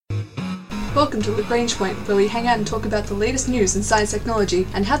Welcome to Lagrange Point, where we hang out and talk about the latest news in science technology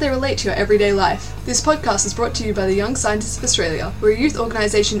and how they relate to your everyday life. This podcast is brought to you by the Young Scientists of Australia. We're a youth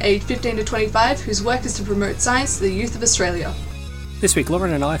organisation aged 15 to 25 whose work is to promote science to the youth of Australia. This week,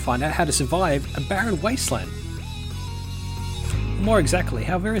 Lauren and I find out how to survive a barren wasteland. More exactly,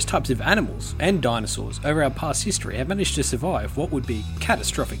 how various types of animals and dinosaurs over our past history have managed to survive what would be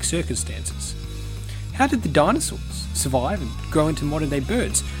catastrophic circumstances. How did the dinosaurs survive and grow into modern-day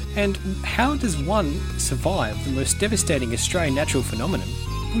birds? And how does one survive the most devastating Australian natural phenomenon,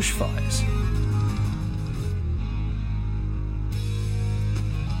 bushfires?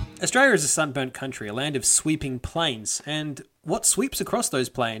 Australia is a sunburnt country, a land of sweeping plains, and what sweeps across those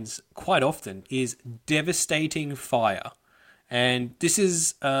plains quite often is devastating fire. And this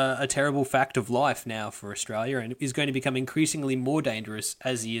is a terrible fact of life now for Australia, and is going to become increasingly more dangerous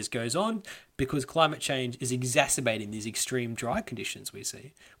as the years goes on because climate change is exacerbating these extreme dry conditions we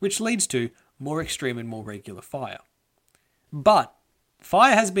see, which leads to more extreme and more regular fire. But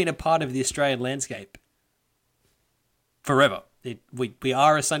fire has been a part of the Australian landscape forever. We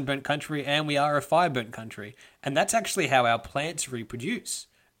are a sunburnt country and we are a fire-burnt country, and that's actually how our plants reproduce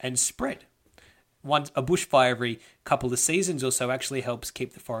and spread. A bushfire every couple of seasons or so actually helps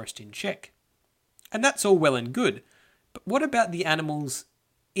keep the forest in check. And that's all well and good. But what about the animals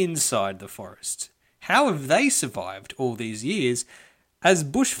inside the forest? How have they survived all these years as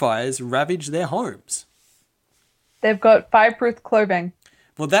bushfires ravage their homes? They've got fireproof clothing.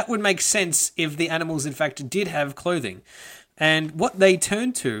 Well, that would make sense if the animals in fact did have clothing. And what they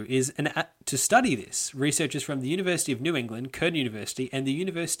turned to is to study this. Researchers from the University of New England, Curtin University, and the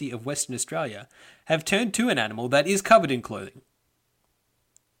University of Western Australia have turned to an animal that is covered in clothing.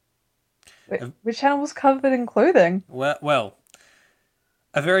 Which animal's covered in clothing? Well,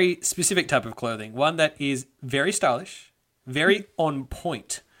 a very specific type of clothing. One that is very stylish, very on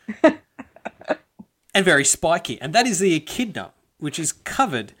point, and very spiky. And that is the echidna, which is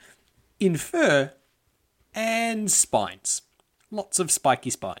covered in fur and spines. Lots of spiky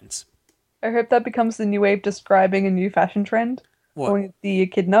spines. I hope that becomes the new way of describing a new fashion trend. What? The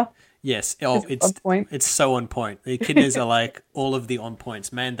echidna. Yes. Oh, it's on point. It's so on point. The echidnas are like all of the on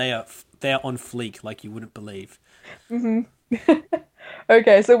points. Man, they are on fleek like you wouldn't believe. Mm-hmm.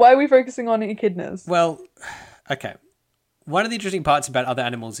 Okay, so why are we focusing on echidnas? Well, okay. One of the interesting parts about other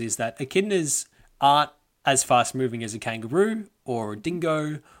animals is that echidnas aren't as fast moving as a kangaroo or a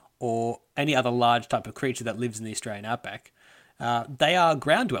dingo or any other large type of creature that lives in the Australian outback. They are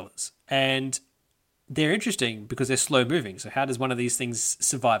ground dwellers, and they're interesting because they're slow moving. So how does one of these things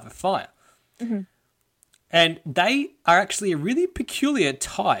survive a fire? Mm-hmm. And they are actually a really peculiar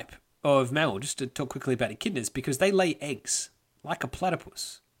type of mammal, just to talk quickly about echidnas, because they lay eggs like a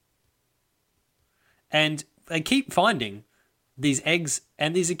platypus. And they keep finding these eggs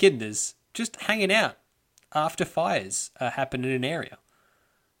and these echidnas just hanging out after fires happen in an area.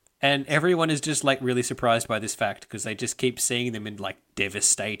 And everyone is just like really surprised by this fact because they just keep seeing them in like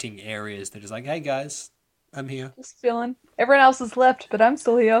devastating areas. They're just like, hey guys, I'm here. Just feeling. Everyone else has left, but I'm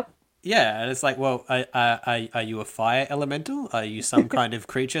still here. Yeah, and it's like, well, are you a fire elemental? Are you some kind of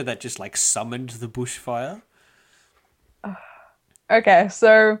creature that just like summoned the bushfire? Okay,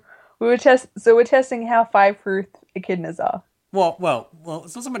 so we're testing how fireproof echidnas are. Well,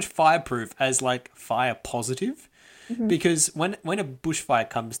 it's not so much fireproof as like fire positive. Mm-hmm. Because when a bushfire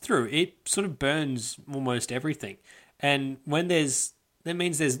comes through, it sort of burns almost everything. And that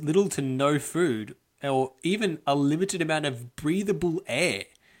means there's little to no food or even a limited amount of breathable air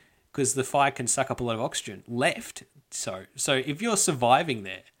because the fire can suck up a lot of oxygen left. So if you're surviving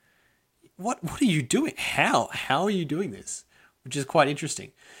there, what are you doing? How are you doing this? Which is quite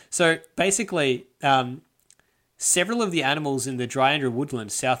interesting. So basically, several of the animals in the Dryandra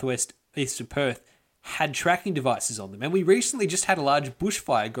woodland southwest east of Perth had tracking devices on them. And we recently just had a large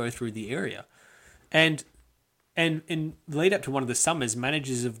bushfire go through the area. And in the lead up to one of the summers,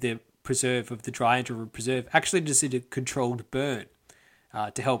 managers of the preserve, of the Dryandra Preserve, actually just did a controlled burn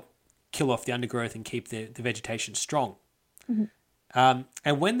to help kill off the undergrowth and keep the vegetation strong. Mm-hmm.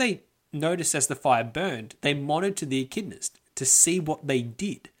 And when they noticed as the fire burned, they monitored the echidnas to see what they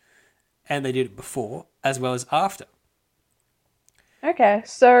did. And they did it before as well as after. Okay,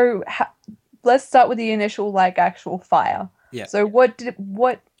 so let's start with the initial, actual fire. Yeah. So what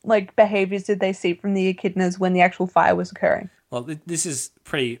behaviors did they see from the echidnas when the actual fire was occurring? Well, this is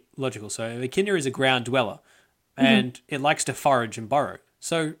pretty logical. So an echidna is a ground dweller, and it likes to forage and burrow.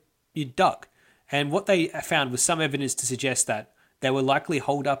 So you dug. And what they found was some evidence to suggest that they were likely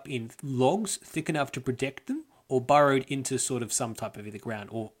holed up in logs thick enough to protect them or burrowed into sort of some type of either ground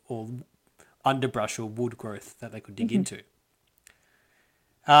or underbrush or wood growth that they could dig into.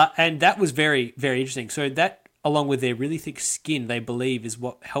 And that was very, very interesting. So that, along with their really thick skin, they believe is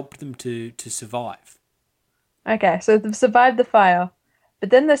what helped them to survive. Okay, so they've survived the fire,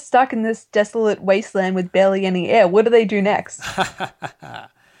 but then they're stuck in this desolate wasteland with barely any air. What do they do next?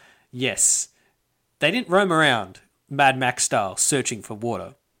 Yes. They didn't roam around Mad Max style searching for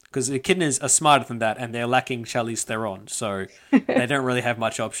water, because the echidnas are smarter than that and they're lacking Charlize Theron, so they don't really have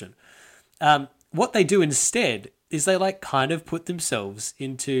much option. What they do instead is they like kind of put themselves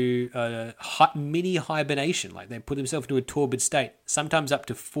into a mini hibernation. Like they put themselves into a torpid state, sometimes up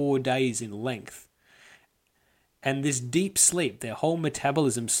to 4 days in length. And this deep sleep, their whole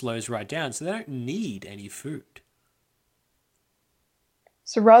metabolism slows right down, so they don't need any food.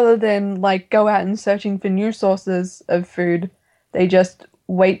 So rather than like go out and searching for new sources of food, they just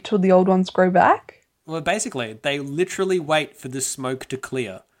wait till the old ones grow back? Well, basically, they literally wait for the smoke to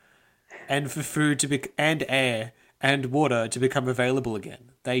clear and for food to be and air and water to become available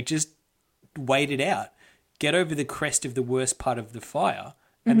again. They just wait it out, get over the crest of the worst part of the fire,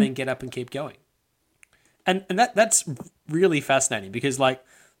 and then get up and keep going. And that's really fascinating because, like,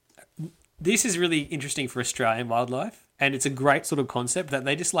 this is really interesting for Australian wildlife, and it's a great sort of concept that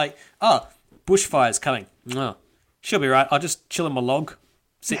they just like, bushfire's coming. Oh, she'll be right. I'll just chill in my log,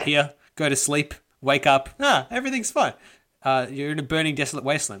 sit here, go to sleep, wake up. Everything's fine. You're in a burning, desolate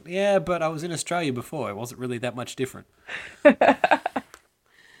wasteland. Yeah, but I was in Australia before. It wasn't really that much different.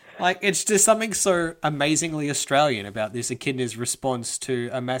 Like, it's just something so amazingly Australian about this echidna's response to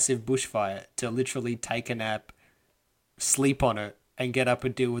a massive bushfire to literally take a nap, sleep on it, and get up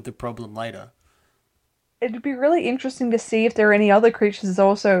and deal with the problem later. It'd be really interesting to see if there are any other creatures that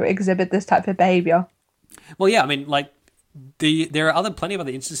also exhibit this type of behavior. Well, yeah, I mean, like, there are plenty of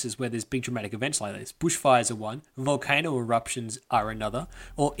other instances where there's big dramatic events like this. Bushfires are one, volcano eruptions are another,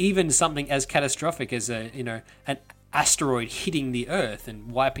 or even something as catastrophic as an asteroid hitting the Earth and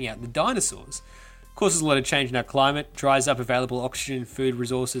wiping out the dinosaurs. Causes a lot of change in our climate, dries up available oxygen, food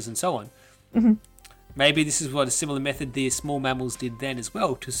resources, and so on. Mm-hmm. Maybe this is what a similar method the small mammals did then as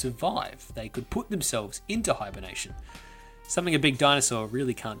well to survive. They could put themselves into hibernation, something a big dinosaur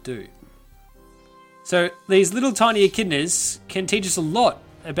really can't do. So these little tiny echidnas can teach us a lot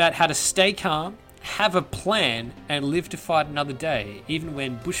about how to stay calm, have a plan, and live to fight another day, even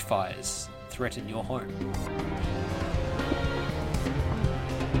when bushfires threaten your home.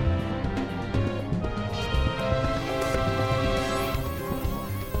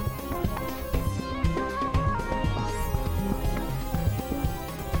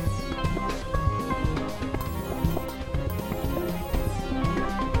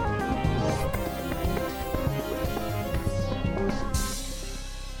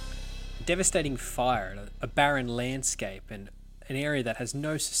 Devastating fire, a barren landscape, and an area that has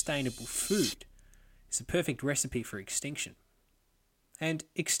no sustainable food is a perfect recipe for extinction. And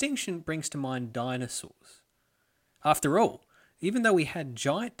extinction brings to mind dinosaurs. After all, even though we had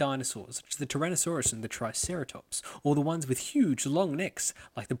giant dinosaurs such as the Tyrannosaurus and the Triceratops, or the ones with huge long necks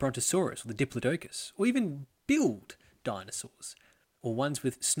like the Brontosaurus or the Diplodocus, or even billed dinosaurs, or ones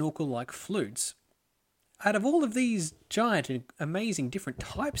with snorkel-like flutes, out of all of these giant and amazing different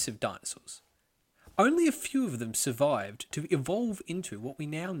types of dinosaurs, only a few of them survived to evolve into what we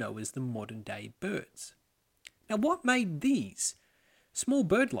now know as the modern day birds. Now, what made these small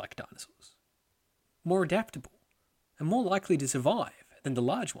bird-like dinosaurs more adaptable and more likely to survive than the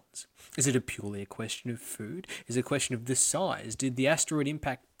large ones? Is it purely a question of food? Is it a question of the size? Did the asteroid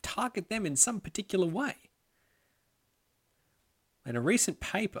impact target them in some particular way? And a recent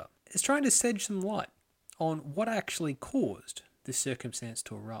paper is trying to shed some light on what actually caused this circumstance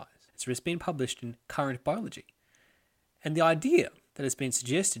to arise. It's been published in Current Biology. And the idea that has been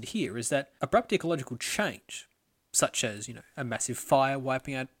suggested here is that abrupt ecological change, such as, a massive fire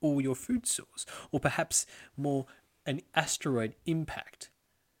wiping out all your food source, or perhaps more an asteroid impact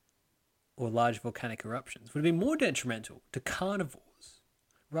or large volcanic eruptions, would be more detrimental to carnivores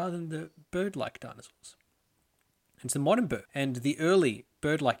rather than the bird-like dinosaurs. And the modern bird and the early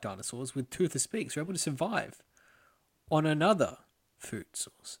bird-like dinosaurs with toothless beaks were able to survive on another food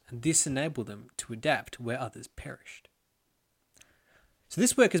source, and this enabled them to adapt where others perished. So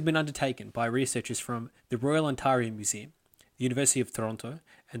this work has been undertaken by researchers from the Royal Ontario Museum, the University of Toronto,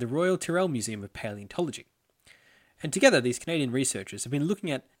 and the Royal Tyrrell Museum of Paleontology. And together, these Canadian researchers have been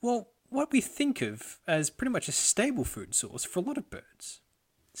looking at, what we think of as pretty much a stable food source for a lot of birds: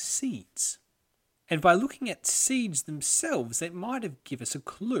 seeds. And by looking at seeds themselves, it might have given us a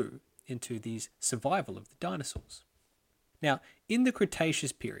clue into the survival of the dinosaurs. Now, in the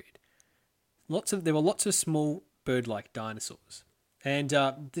Cretaceous period, there were lots of small bird-like dinosaurs. And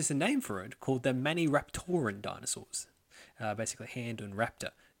there's a name for it called the Maniraptoran dinosaurs. basically hand and raptor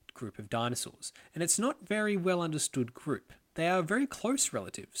group of dinosaurs. And it's not a very well understood group. They are very close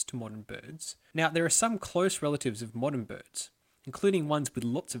relatives to modern birds. Now, there are some close relatives of modern birds, including ones with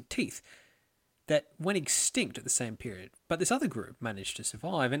lots of teeth, that went extinct at the same period. But this other group managed to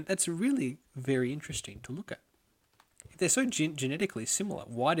survive, and that's really very interesting to look at. If they're so genetically similar,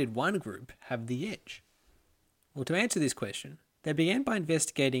 why did one group have the edge? Well, to answer this question, they began by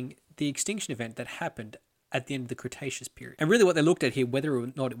investigating the extinction event that happened at the end of the Cretaceous period. And really what they looked at here, whether or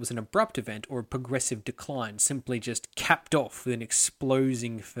not it was an abrupt event or a progressive decline, simply just capped off with an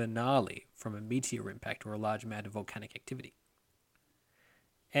exploding finale from a meteor impact or a large amount of volcanic activity.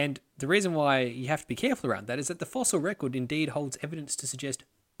 And the reason why you have to be careful around that is that the fossil record indeed holds evidence to suggest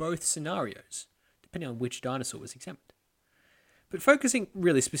both scenarios, depending on which dinosaur was examined. But focusing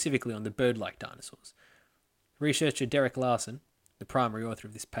really specifically on the bird-like dinosaurs, researcher Derek Larson, the primary author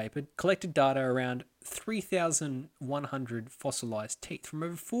of this paper, collected data around 3,100 fossilized teeth from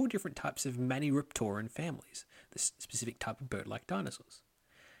over 4 different types of Maniraptoran families, this specific type of bird-like dinosaurs.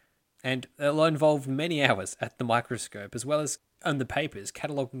 And it'll involve many hours at the microscope, as well as on the papers,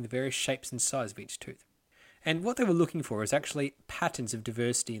 cataloguing the various shapes and size of each tooth. And what they were looking for is actually patterns of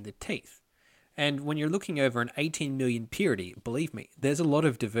diversity in the teeth. And when you're looking over an 18 million period, believe me, there's a lot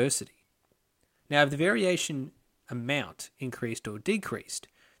of diversity. Now, if the variation amount increased or decreased,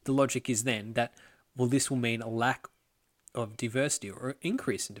 the logic is then that, well, this will mean a lack of diversity or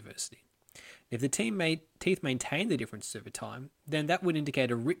increase in diversity. If the teeth maintain the differences over time, then that would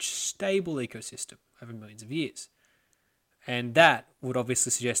indicate a rich, stable ecosystem over millions of years. And that would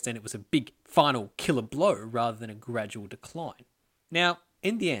obviously suggest then it was a big final killer blow rather than a gradual decline. Now,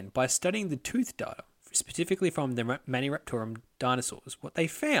 in the end, by studying the tooth data, specifically from the Maniraptoran dinosaurs, what they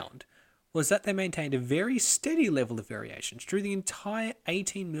found was that they maintained a very steady level of variations through the entire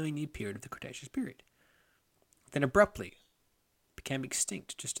 18 million year period of the Cretaceous period. Then abruptly became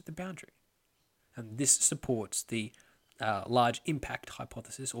extinct just at the boundary. And this supports the large impact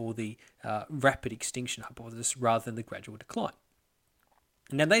hypothesis or the rapid extinction hypothesis rather than the gradual decline.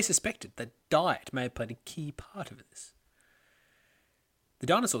 Now, they suspected that diet may have played a key part of this. The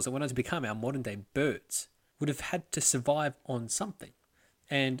dinosaurs that went on to become our modern day birds would have had to survive on something.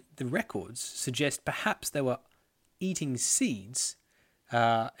 And the records suggest perhaps they were eating seeds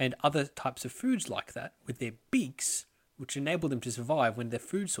and other types of foods like that with their beaks, which enabled them to survive when their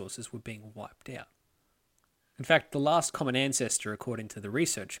food sources were being wiped out. In fact, the last common ancestor, according to the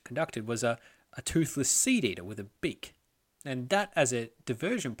research conducted, was a toothless seed eater with a beak. And that, as a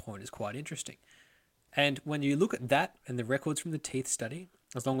diversion point, is quite interesting. And when you look at that and the records from the teeth study,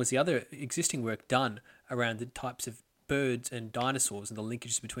 as long as the other existing work done around the types of birds and dinosaurs and the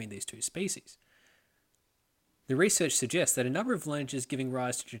linkages between these two species, the research suggests that a number of lineages giving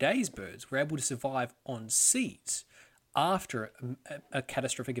rise to today's birds were able to survive on seeds after a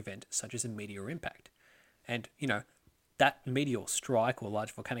catastrophic event such as a meteor impact. And, that meteor strike or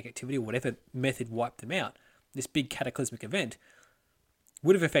large volcanic activity or whatever method wiped them out, this big cataclysmic event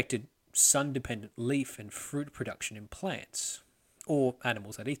would have affected sun-dependent leaf and fruit production in plants, or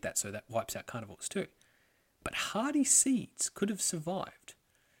animals that eat that, so that wipes out carnivores too. But hardy seeds could have survived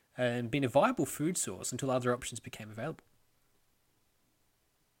and been a viable food source until other options became available.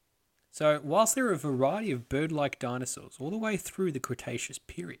 So, whilst there are a variety of bird-like dinosaurs all the way through the Cretaceous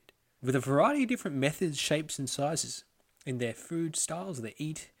period, with a variety of different methods, shapes and sizes in their food styles, their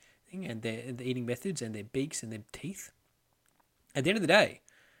eating and their eating methods and their beaks and their teeth, at the end of the day,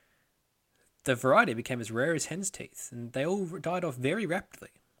 the variety became as rare as hen's teeth, and they all died off very rapidly,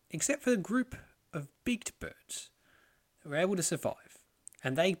 except for the group of beaked birds that were able to survive,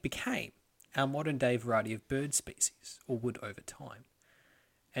 and they became our modern day variety of bird species, or would over time.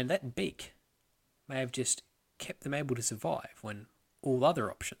 And that beak may have just kept them able to survive when all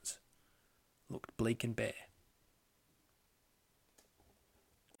other options looked bleak and bare.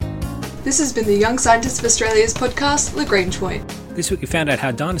 This has been the Young Scientists of Australia's podcast, Lagrange Point. This week we found out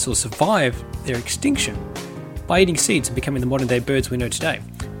how dinosaurs survived their extinction by eating seeds and becoming the modern day birds we know today.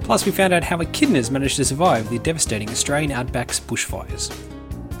 Plus we found out how echidnas managed to survive the devastating Australian Outback's bushfires.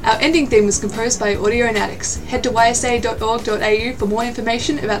 Our ending theme was composed by Audionautics. Head to ysa.org.au for more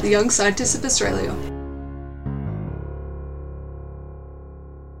information about the Young Scientists of Australia.